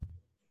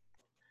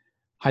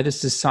Hi,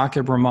 this is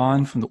Saqib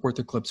Rahman from the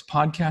OrthoClips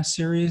podcast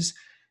series.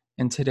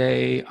 And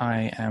today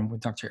I am with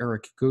Dr.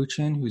 Eric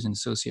Gochin, who's an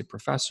associate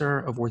professor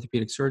of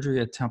orthopedic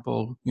surgery at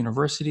Temple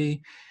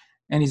University.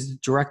 And he's the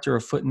director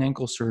of foot and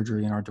ankle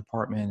surgery in our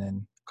department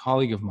and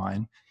colleague of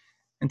mine.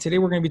 And today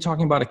we're going to be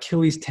talking about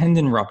Achilles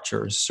tendon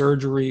ruptures,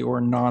 surgery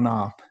or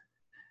non-op.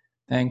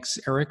 Thanks,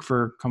 Eric,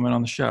 for coming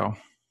on the show.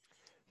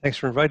 Thanks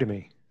for inviting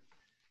me.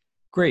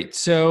 Great.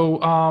 So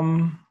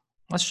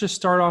let's just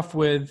start off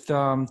with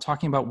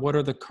talking about what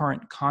are the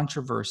current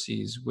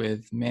controversies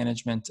with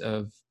management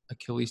of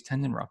Achilles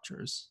tendon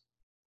ruptures.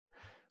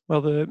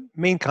 Well, the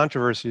main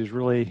controversy is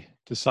really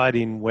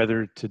deciding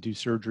whether to do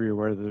surgery or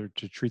whether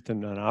to treat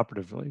them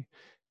non-operatively.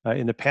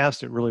 In the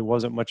past, it really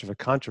wasn't much of a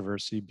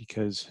controversy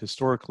because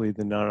historically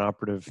the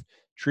non-operative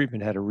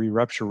treatment had a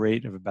re-rupture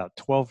rate of about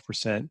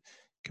 12%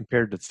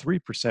 compared to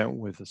 3%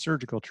 with a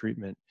surgical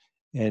treatment.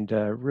 And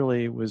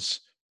really it was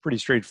pretty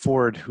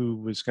straightforward who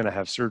was going to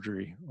have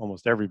surgery,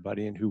 almost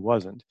everybody, and who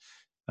wasn't.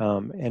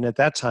 And at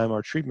that time,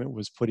 our treatment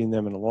was putting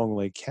them in a long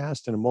leg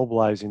cast and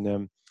immobilizing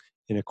them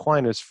in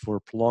equinus for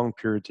prolonged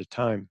periods of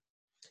time.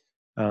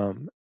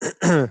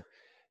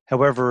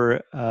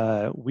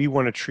 However, we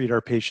want to treat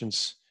our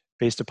patients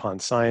based upon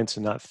science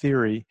and not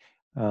theory.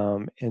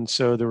 And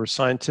so there were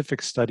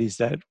scientific studies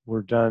that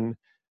were done,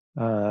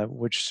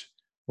 which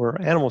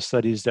were animal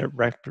studies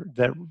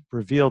that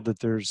revealed that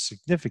there's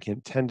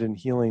significant tendon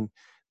healing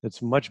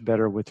that's much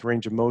better with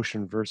range of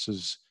motion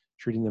versus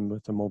treating them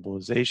with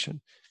immobilization.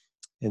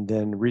 And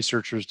then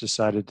researchers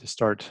decided to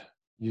start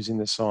using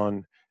this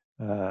on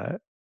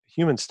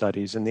human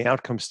studies, and the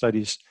outcome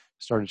studies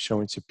started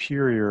showing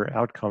superior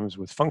outcomes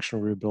with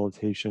functional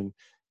rehabilitation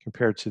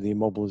compared to the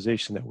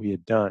immobilization that we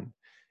had done.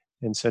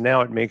 And so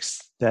now it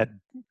makes that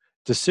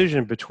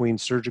decision between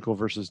surgical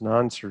versus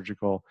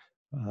non-surgical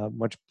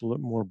much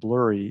more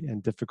blurry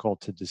and difficult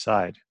to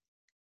decide.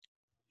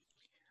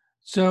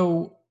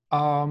 So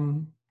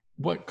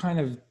what kind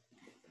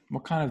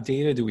of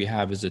data do we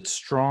have? Is it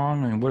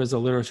strong? And what does the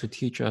literature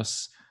teach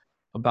us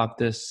about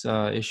this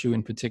issue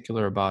in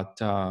particular,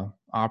 about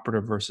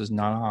operative versus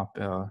non-op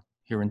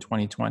here in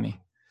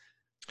 2020?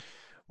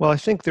 Well, I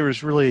think there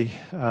was really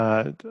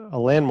a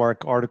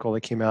landmark article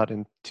that came out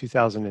in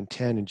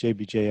 2010 in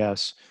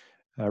JBJS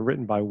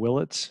written by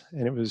Willits,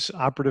 and it was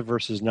operative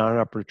versus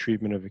non-operative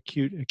treatment of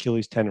acute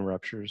Achilles tendon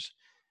ruptures.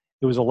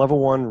 It was a level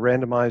 1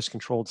 randomized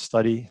controlled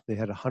study. They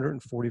had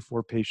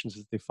 144 patients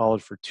that they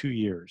followed for 2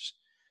 years.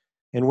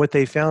 And what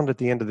they found at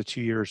the end of the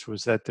 2 years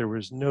was that there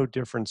was no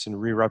difference in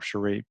re-rupture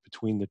rate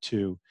between the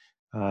two.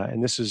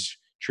 And this is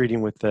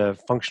treating with the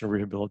functional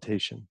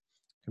rehabilitation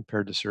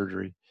compared to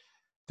surgery.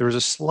 There was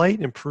a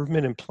slight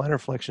improvement in plantar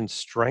flexion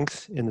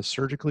strength in the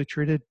surgically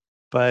treated,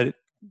 but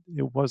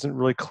it wasn't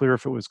really clear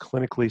if it was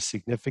clinically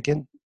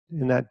significant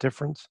in that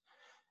difference.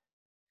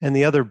 And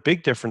the other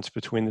big difference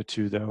between the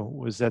two, though,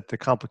 was that the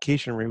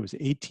complication rate was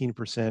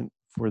 18%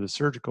 for the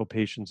surgical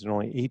patients and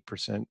only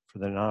 8% for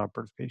the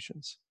non-operative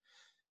patients.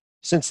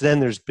 Since then,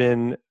 there's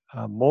been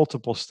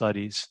multiple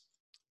studies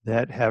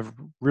that have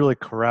really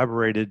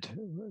corroborated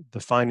the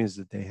findings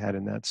that they had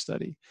in that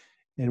study.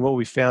 And what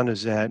we found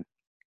is that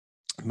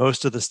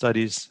most of the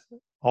studies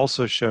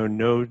also show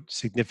no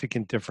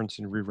significant difference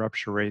in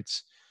re-rupture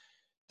rates.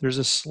 There's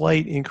a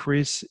slight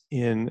increase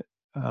in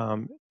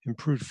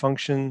improved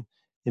function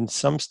in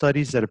some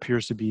studies that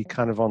appears to be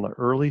kind of on the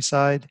early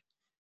side.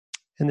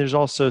 And there's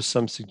also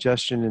some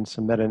suggestion in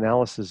some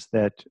meta-analysis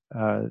that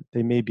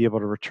they may be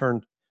able to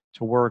return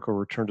to work or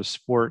return to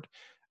sport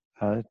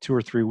 2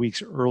 or 3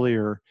 weeks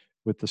earlier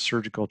with the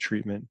surgical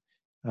treatment.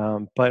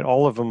 But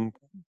all of them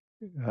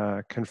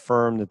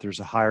confirm that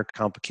there's a higher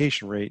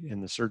complication rate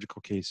in the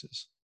surgical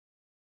cases.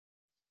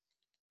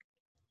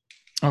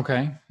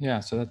 Okay,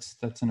 yeah, so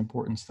that's an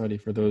important study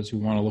for those who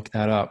want to look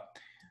that up.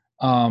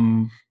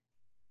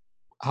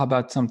 How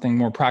about something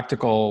more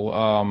practical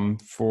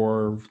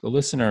for the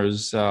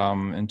listeners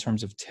in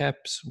terms of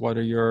tips? What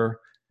are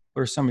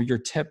some of your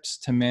tips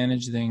to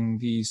managing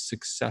these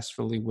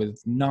successfully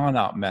with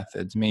non-op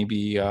methods? Maybe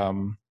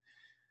you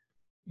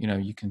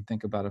can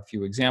think about a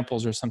few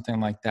examples or something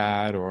like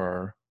that.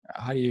 Or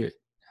how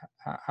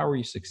are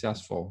you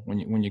successful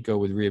when you go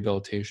with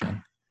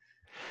rehabilitation?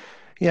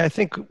 Yeah, I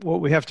think what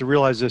we have to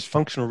realize is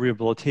functional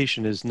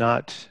rehabilitation is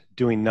not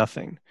doing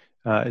nothing.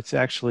 It's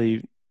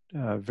actually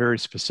very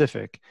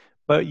specific,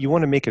 but you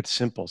want to make it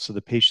simple so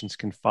the patients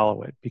can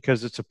follow it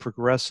because it's a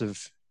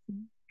progressive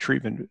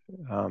treatment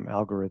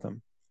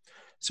algorithm.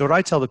 So what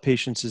I tell the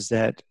patients is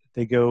that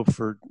they go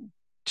for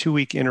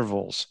 2-week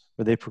intervals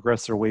where they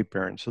progress their weight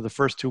bearing. So the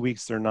first 2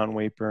 weeks they're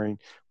non-weight bearing,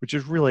 which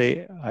is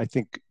really, I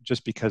think,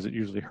 just because it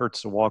usually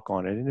hurts to walk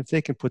on it. And if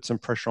they can put some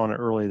pressure on it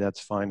early, that's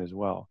fine as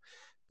well.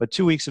 But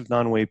 2 weeks of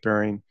non-weight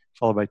bearing,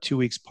 followed by 2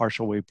 weeks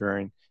partial weight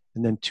bearing,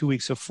 and then 2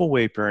 weeks of full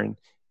weight bearing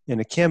in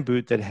a cam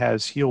boot that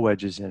has heel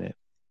wedges in it.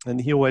 And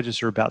the heel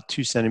wedges are about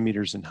 2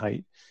 centimeters in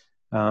height.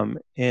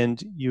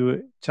 And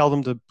you tell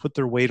them to put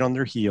their weight on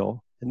their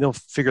heel, and they'll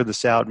figure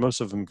this out. Most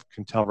of them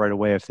can tell right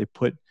away if they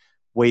put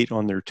weight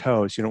on their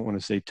toes. You don't want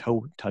to say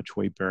toe touch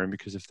weight bearing,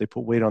 because if they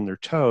put weight on their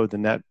toe,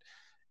 then that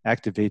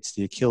activates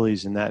the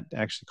Achilles, and that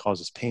actually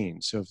causes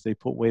pain. So if they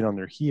put weight on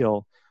their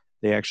heel,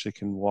 they actually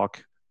can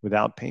walk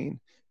without pain.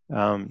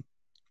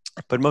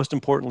 But most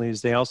importantly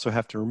is they also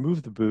have to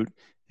remove the boot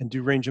and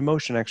do range of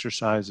motion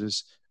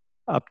exercises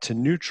up to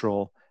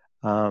neutral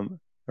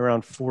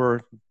around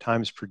 4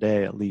 times per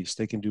day at least.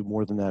 They can do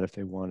more than that if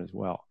they want as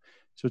well.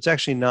 So it's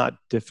actually not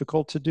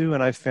difficult to do.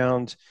 And I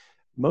found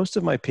most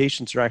of my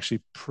patients are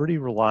actually pretty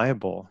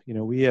reliable. You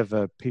know, we have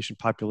a patient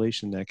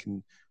population that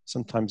can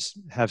sometimes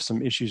have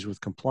some issues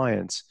with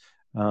compliance,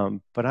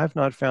 but I've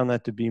not found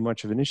that to be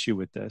much of an issue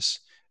with this.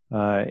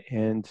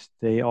 And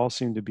they all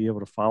seem to be able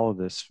to follow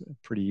this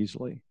pretty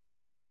easily.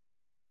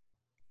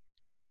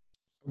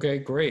 Okay,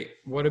 great.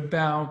 What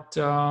about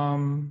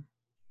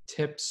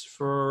tips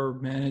for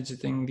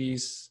managing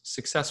these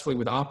successfully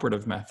with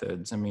operative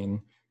methods? I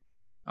mean,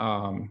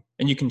 and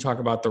you can talk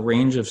about the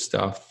range of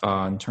stuff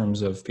in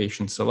terms of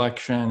patient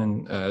selection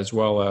and as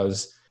well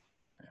as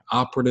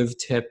operative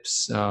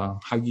tips, how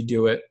you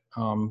do it.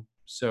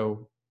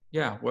 So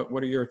yeah,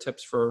 what are your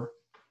tips for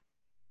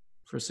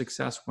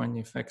success when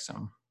you fix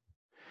them?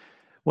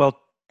 Well,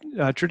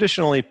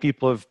 traditionally,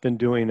 people have been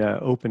doing an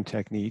open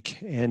technique,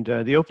 and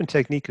the open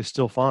technique is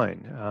still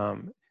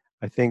fine.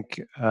 I think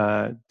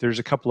there's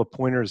a couple of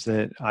pointers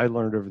that I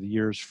learned over the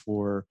years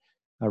for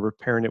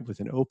repairing it with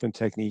an open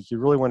technique. You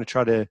really want to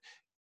try to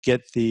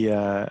get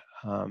the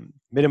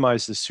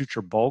minimize the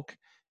suture bulk,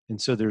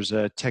 and so there's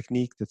a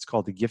technique that's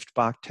called the gift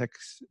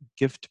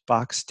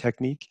box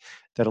technique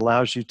that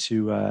allows you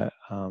to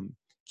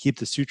keep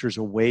the sutures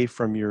away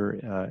from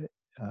your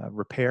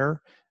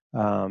repair,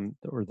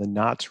 or the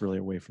knots really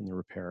away from the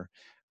repair.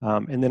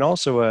 And then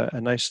also a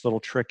nice little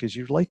trick is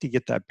you'd like to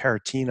get that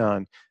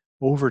paratenon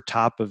over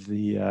top of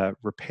the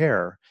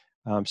repair.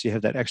 So you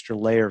have that extra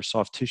layer of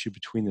soft tissue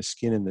between the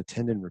skin and the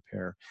tendon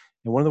repair.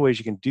 And one of the ways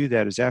you can do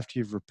that is after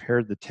you've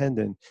repaired the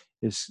tendon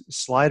is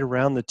slide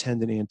around the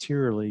tendon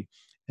anteriorly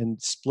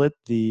and split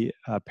the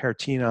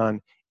paratenon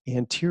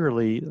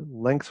anteriorly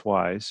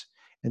lengthwise.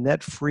 And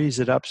that frees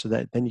it up so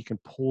that then you can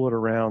pull it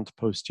around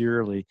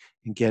posteriorly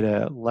and get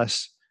a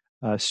less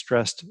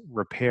stressed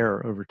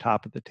repair over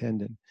top of the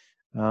tendon.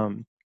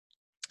 Um,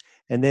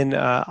 and then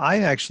I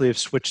actually have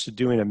switched to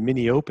doing a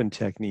mini open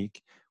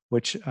technique,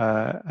 which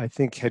I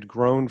think had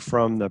grown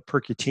from the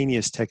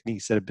percutaneous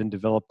techniques that have been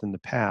developed in the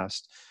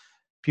past.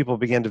 People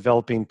began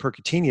developing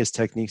percutaneous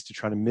techniques to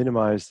try to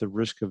minimize the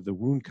risk of the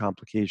wound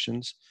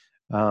complications.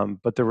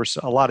 But there were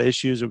a lot of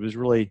issues. It was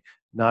really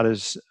not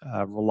as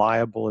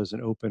reliable as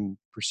an open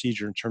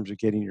procedure in terms of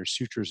getting your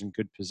sutures in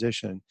good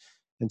position.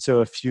 And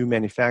so a few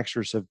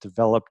manufacturers have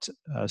developed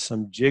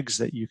some jigs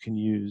that you can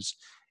use.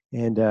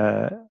 And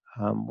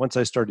once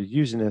I started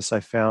using this, I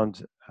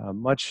found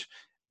much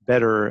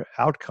better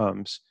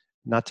outcomes,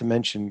 not to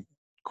mention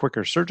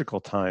quicker surgical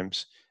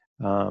times.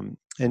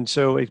 And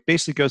so it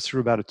basically goes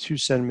through about a 2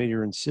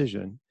 centimeter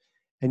incision,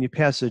 and you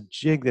pass a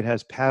jig that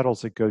has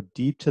paddles that go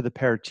deep to the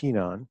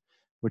paratenon,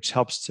 which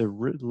helps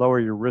to lower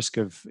your risk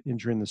of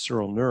injuring the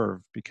sural nerve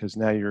because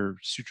now your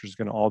suture is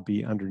going to all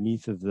be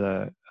underneath of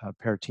the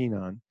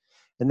paratenon.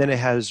 And then it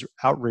has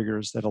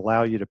outriggers that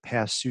allow you to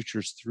pass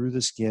sutures through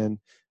the skin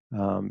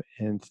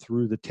and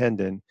through the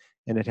tendon.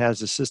 And it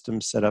has a system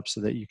set up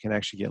so that you can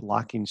actually get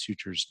locking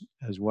sutures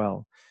as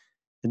well.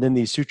 And then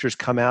these sutures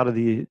come out of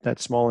that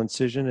small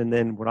incision. And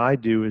then what I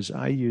do is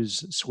I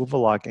use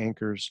swivel lock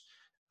anchors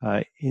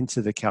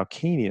into the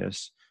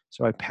calcaneus.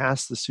 So I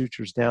pass the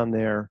sutures down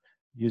there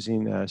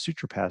using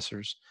suture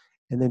passers.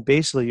 And then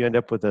basically you end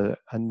up with a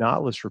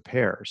knotless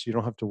repair. So you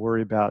don't have to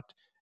worry about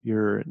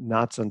your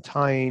knots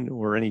untying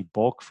or any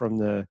bulk from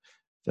the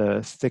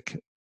thick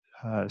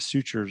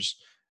sutures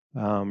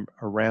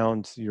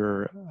around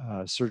your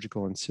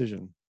surgical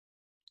incision.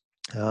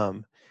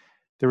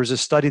 There was a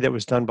study that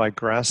was done by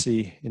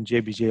Grassi and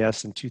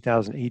JBJS in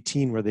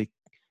 2018 where they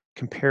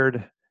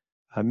compared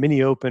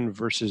mini open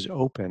versus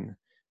open.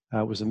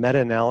 It was a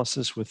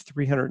meta-analysis with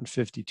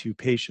 352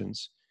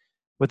 patients.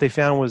 What they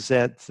found was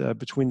that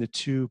between the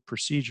two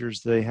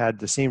procedures, they had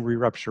the same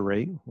re-rupture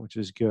rate, which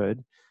is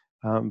good,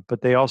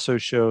 but they also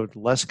showed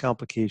less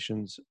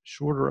complications,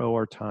 shorter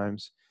OR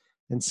times,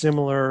 and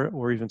similar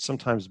or even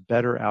sometimes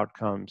better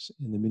outcomes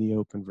in the mini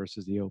open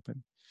versus the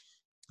open.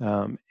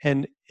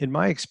 And in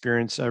my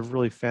experience, I've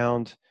really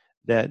found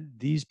that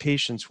these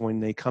patients,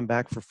 when they come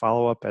back for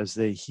follow-up as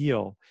they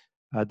heal,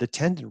 the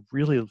tendon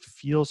really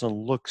feels and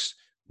looks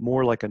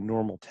more like a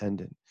normal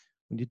tendon.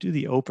 When you do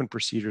the open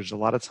procedures, a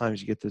lot of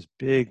times you get this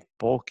big,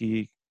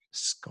 bulky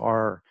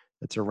scar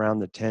that's around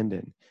the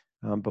tendon.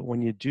 But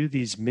when you do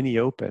these mini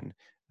open,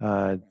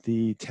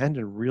 the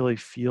tendon really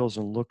feels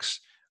and looks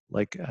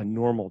like a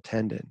normal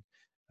tendon.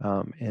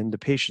 And the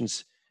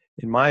patients,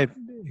 in my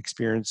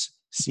experience,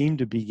 seem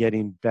to be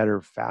getting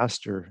better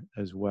faster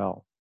as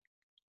well.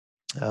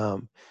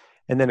 And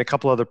then a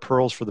couple other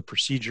pearls for the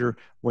procedure.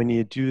 When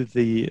you do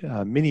the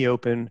mini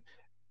open,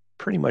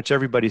 pretty much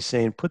everybody's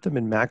saying put them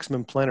in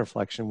maximum plantar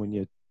flexion when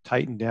you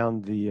tighten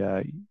down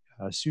the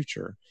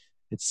suture.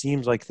 It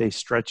seems like they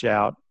stretch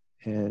out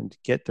and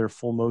get their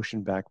full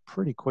motion back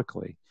pretty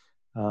quickly.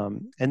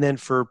 And then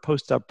for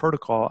post-op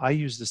protocol, I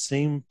use the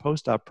same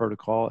post-op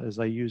protocol as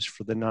I use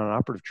for the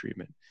non-operative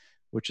treatment,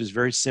 which is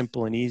very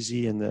simple and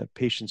easy, and the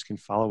patients can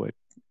follow it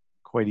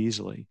quite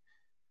easily.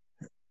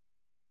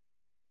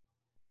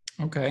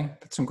 Okay,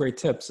 that's some great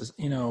tips.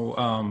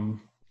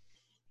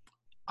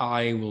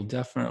 I will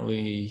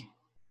definitely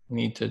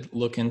need to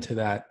look into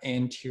that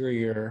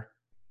anterior.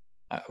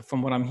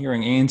 From what I'm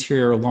hearing,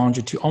 anterior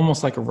longitude,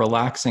 almost like a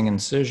relaxing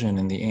incision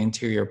in the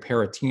anterior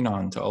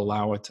peritoneum to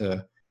allow it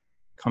to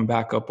come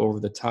back up over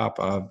the top.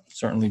 I've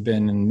certainly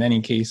been in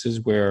many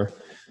cases where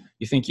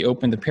you think you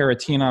open the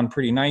peritoneum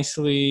pretty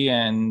nicely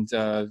and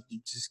you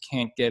just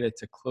can't get it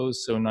to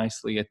close so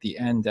nicely at the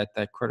end at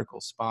that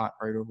critical spot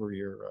right over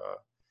your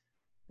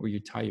where you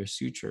tie your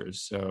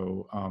sutures.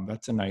 So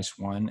that's a nice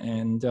one.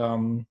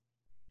 And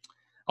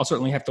I'll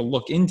certainly have to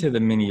look into the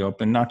mini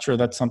open. Not sure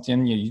that's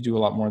something you do a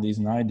lot more of these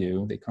than I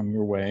do. They come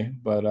your way,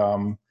 but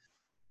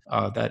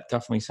that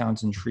definitely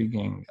sounds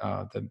intriguing.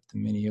 The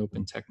mini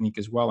open technique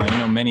as well. I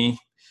know many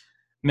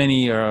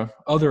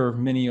other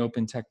mini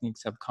open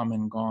techniques have come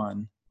and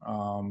gone.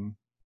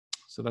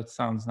 So that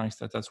sounds nice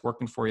that that's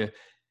working for you.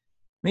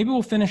 Maybe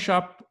we'll finish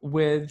up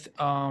with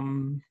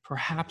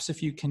perhaps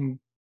if you can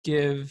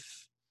give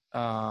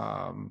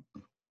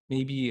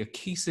maybe a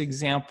case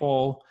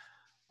example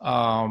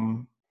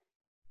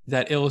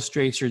that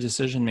illustrates your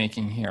decision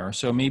making here.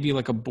 So maybe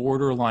like a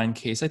borderline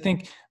case. I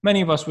think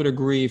many of us would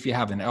agree if you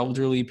have an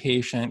elderly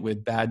patient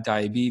with bad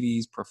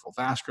diabetes, peripheral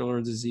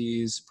vascular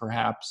disease,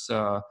 perhaps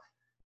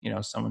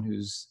someone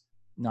who's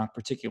not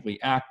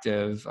particularly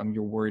active,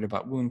 you're worried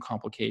about wound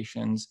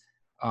complications.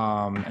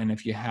 And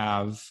if you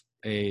have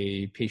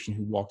a patient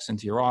who walks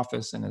into your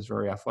office and is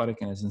very athletic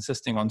and is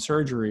insisting on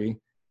surgery,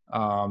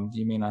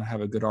 you may not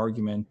have a good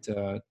argument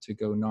to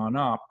go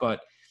non-op.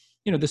 But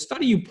the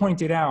study you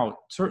pointed out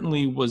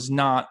certainly was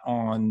not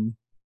on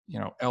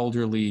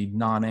elderly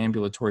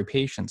non-ambulatory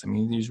patients. I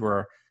mean, these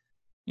were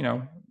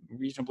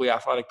reasonably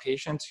athletic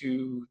patients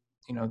who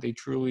they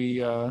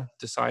truly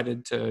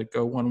decided to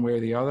go one way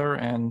or the other,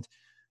 and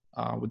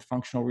with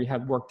functional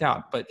rehab worked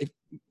out. But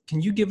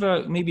can you give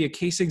maybe a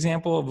case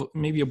example of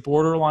maybe a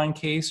borderline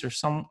case or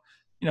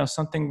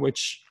something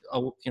which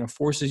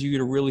forces you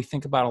to really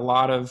think about a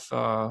lot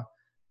of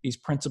these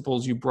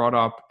principles you brought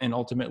up and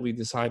ultimately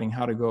deciding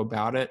how to go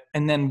about it,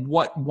 and then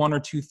what one or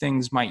two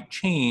things might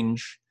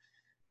change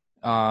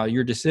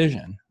your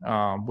decision?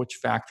 Which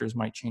factors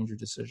might change your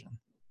decision?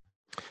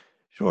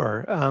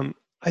 Sure.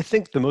 I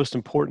think the most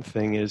important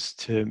thing is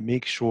to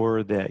make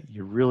sure that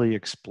you really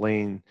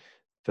explain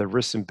the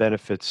risks and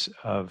benefits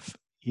of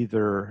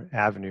either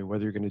avenue,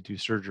 whether you're going to do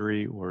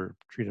surgery or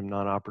treat them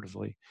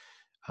non-operatively.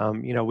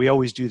 We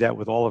always do that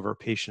with all of our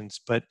patients,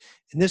 but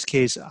in this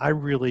case, I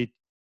really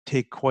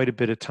take quite a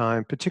bit of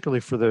time, particularly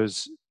for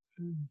those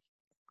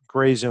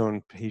gray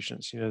zone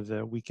patients,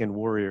 the weekend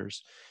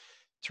warriors,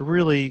 to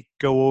really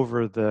go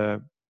over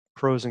the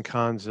pros and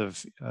cons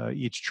of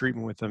each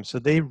treatment with them so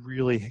they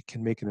really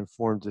can make an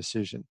informed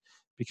decision.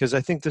 Because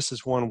I think this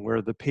is one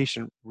where the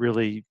patient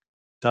really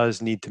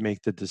does need to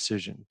make the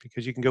decision,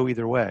 because you can go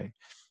either way.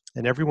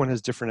 And everyone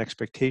has different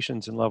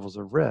expectations and levels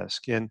of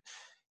risk. And,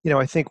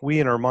 I think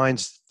we in our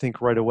minds think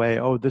right away,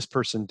 oh, this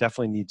person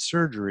definitely needs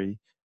surgery.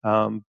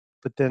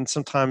 But then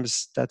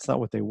sometimes that's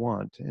not what they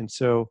want. And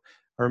so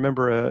I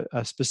remember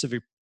a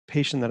specific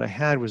patient that I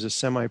had was a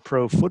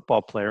semi-pro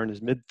football player in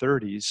his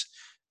mid-30s,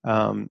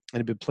 and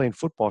had been playing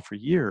football for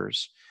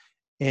years.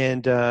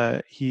 And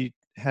he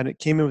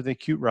came in with an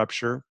acute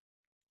rupture,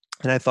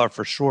 and I thought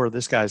for sure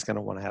this guy's going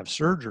to want to have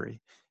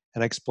surgery.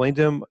 And I explained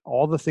to him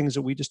all the things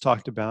that we just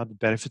talked about, the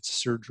benefits of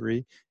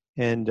surgery,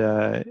 and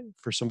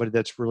for somebody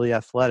that's really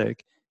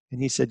athletic.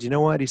 And he said, you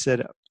know what? He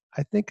said,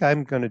 I think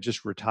I'm going to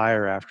just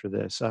retire after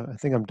this. I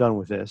think I'm done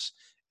with this.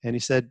 And he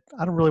said,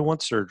 I don't really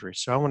want surgery,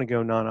 so I want to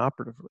go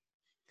non-operatively.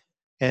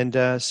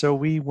 And so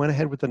we went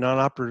ahead with the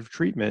non-operative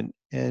treatment,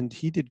 and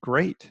he did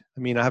great.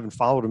 I mean, I haven't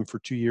followed him for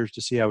 2 years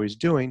to see how he's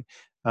doing,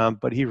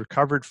 but he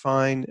recovered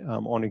fine.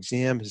 On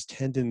exam, his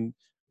tendon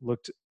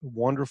looked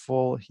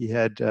wonderful. He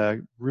had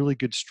really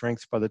good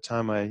strength by the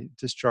time I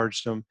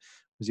discharged him,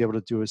 was able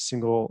to do a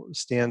single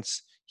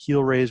stance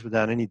heel raise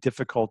without any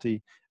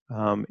difficulty,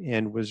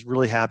 and was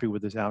really happy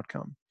with his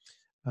outcome.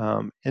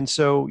 And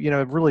so,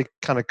 it really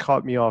kind of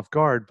caught me off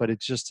guard, but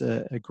it's just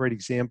a great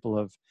example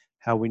of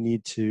how we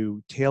need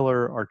to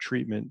tailor our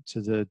treatment to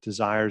the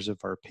desires of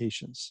our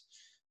patients.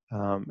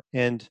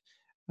 Even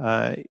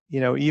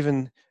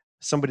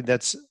somebody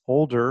that's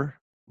older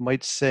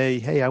might say,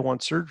 hey, I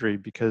want surgery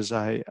because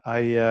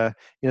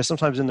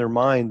sometimes in their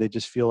mind, they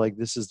just feel like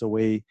this is the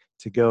way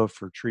to go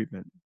for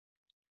treatment.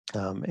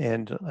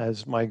 And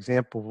as my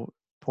example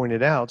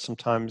pointed out,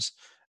 sometimes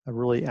a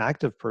really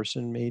active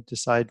person may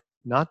decide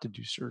not to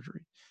do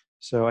surgery.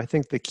 So I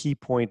think the key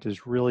point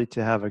is really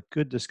to have a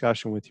good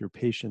discussion with your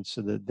patients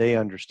so that they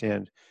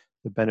understand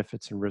the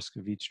benefits and risks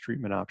of each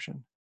treatment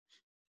option.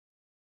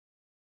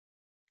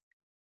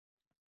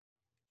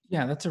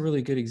 Yeah, that's a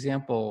really good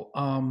example.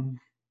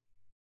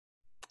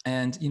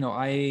 And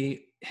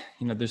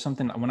there's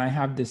something when I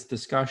have this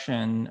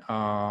discussion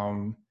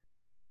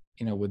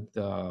with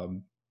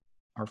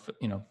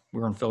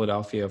we're in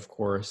Philadelphia, of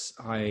course.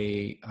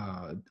 I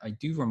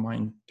do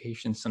remind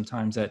patients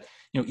sometimes that,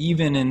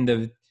 even in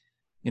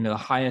the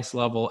highest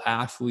level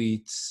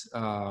athletes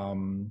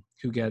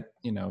who get,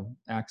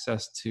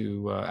 access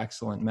to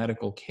excellent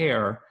medical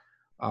care,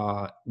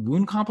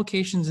 wound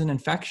complications and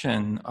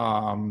infection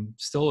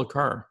still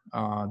occur.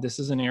 This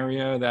is an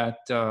area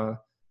that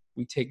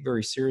we take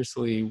very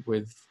seriously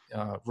with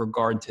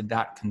regard to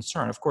that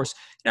concern. Of course,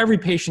 every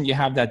patient you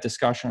have that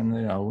discussion,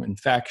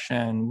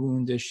 infection,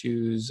 wound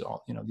issues,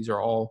 these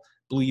are all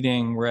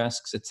bleeding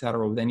risks, et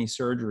cetera, with any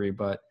surgery.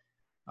 But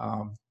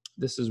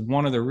this is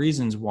one of the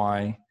reasons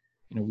why,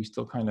 we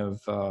still kind of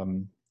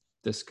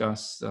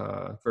discuss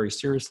very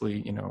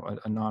seriously,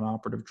 a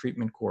non-operative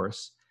treatment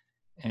course.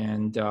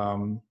 And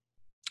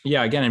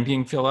again, in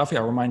being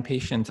Philadelphia, I remind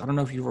patients, I don't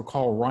know if you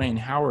recall Ryan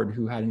Howard,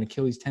 who had an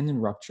Achilles tendon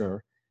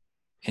rupture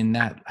in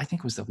that, I think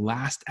it was the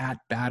last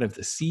at-bat of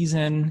the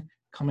season,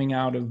 coming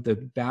out of the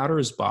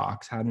batter's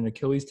box, had an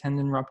Achilles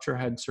tendon rupture,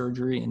 had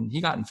surgery, and he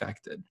got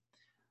infected.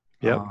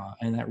 Yep.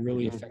 And that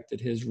really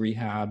affected his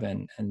rehab.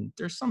 And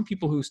there's some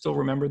people who still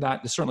remember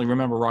that. They certainly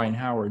remember Ryan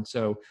Howard.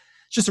 So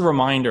it's just a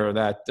reminder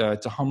that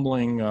it's a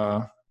humbling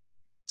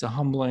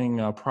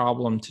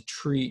problem to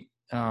treat.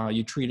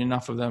 You treat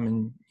enough of them,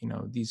 and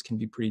these can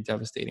be pretty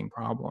devastating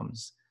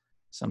problems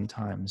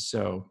sometimes.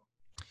 So,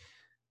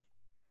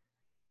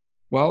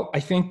 well, I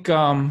think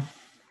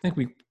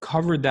we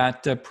covered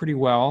that pretty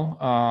well.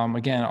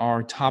 Again,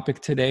 our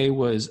topic today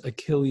was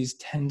Achilles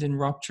tendon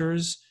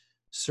ruptures,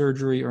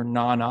 surgery or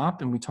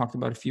non-op, and we talked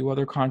about a few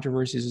other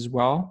controversies as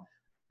well.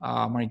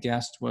 My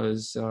guest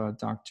was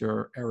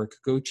Dr. Eric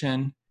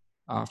Gochin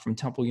from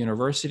Temple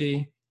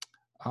University.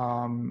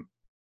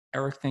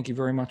 Eric, thank you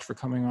very much for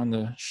coming on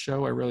the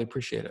show. I really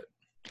appreciate it.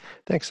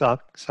 Thanks,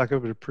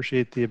 Saqib. I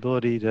appreciate the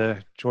ability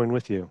to join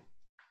with you.